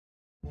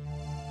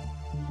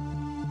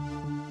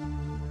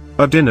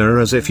A dinner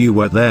as if you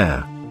were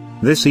there.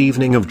 This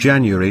evening of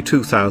January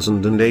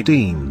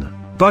 2018,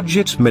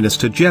 Budget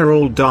Minister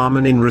Gerald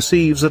Darmanin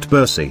receives at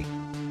Bercy.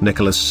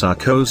 Nicolas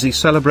Sarkozy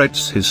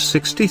celebrates his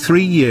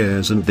 63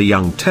 years, and the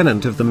young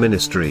tenant of the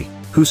ministry,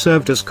 who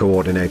served as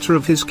coordinator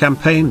of his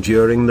campaign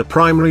during the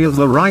primary of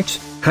the right,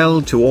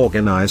 held to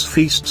organize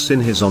feasts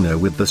in his honor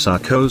with the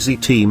Sarkozy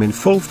team in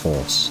full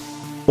force.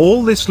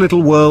 All this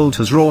little world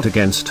has wrought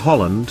against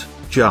Holland,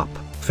 Jupp,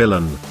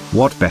 villain,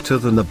 what better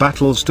than the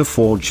battles to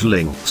forge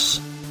links?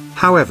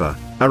 However,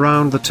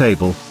 around the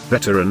table,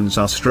 veterans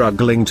are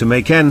struggling to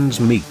make ends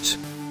meet.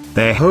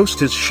 Their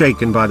host is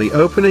shaken by the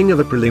opening of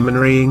a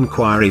preliminary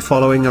inquiry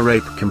following a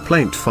rape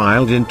complaint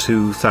filed in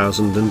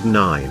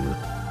 2009.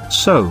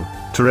 So,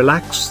 to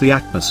relax the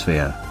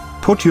atmosphere,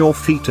 put your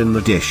feet in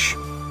the dish.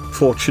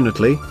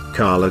 Fortunately,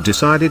 Carla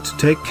decided to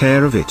take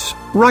care of it,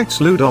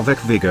 writes Ludovic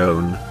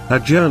Vigone, a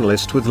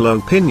journalist with low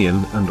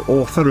opinion and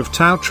author of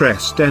Tout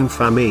Reste en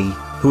Famille,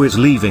 who is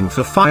leaving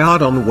for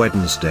Fayard on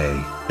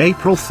Wednesday,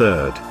 April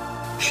 3rd.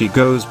 She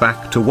goes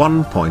back to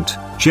one point: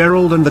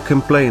 Gerald and the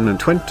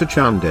complainant went to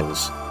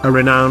Chandels, a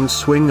renowned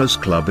swingers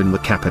club in the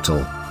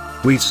capital.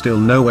 We still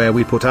know where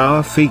we put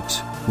our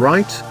feet,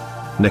 right?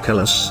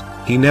 Nicolas,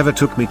 he never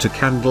took me to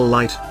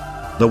candlelight.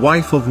 The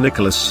wife of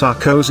Nicolas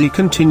Sarkozy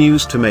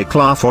continues to make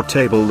laugh or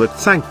table that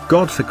thank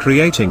God for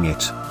creating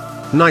it.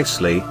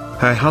 Nicely,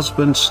 her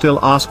husband still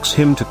asks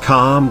him to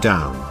calm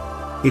down.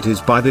 It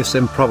is by this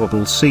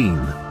improbable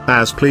scene,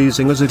 as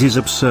pleasing as it is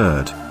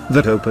absurd,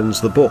 that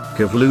opens the book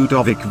of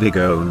Ludovic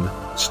Vigone,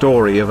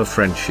 Story of a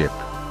Friendship.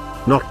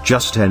 Not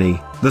just any,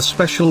 the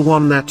special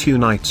one that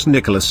unites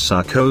Nicolas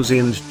Sarkozy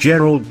and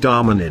Gerald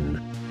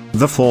Darmanin.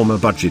 The former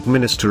budget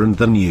minister and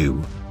the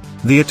new.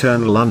 The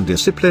eternal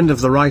undisciplined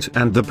of the right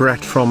and the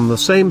brat from the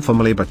same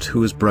family, but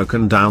who has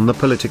broken down the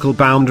political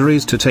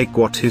boundaries to take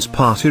what his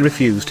party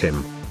refused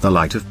him, the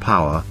light of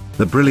power,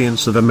 the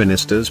brilliance of a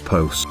minister's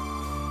post.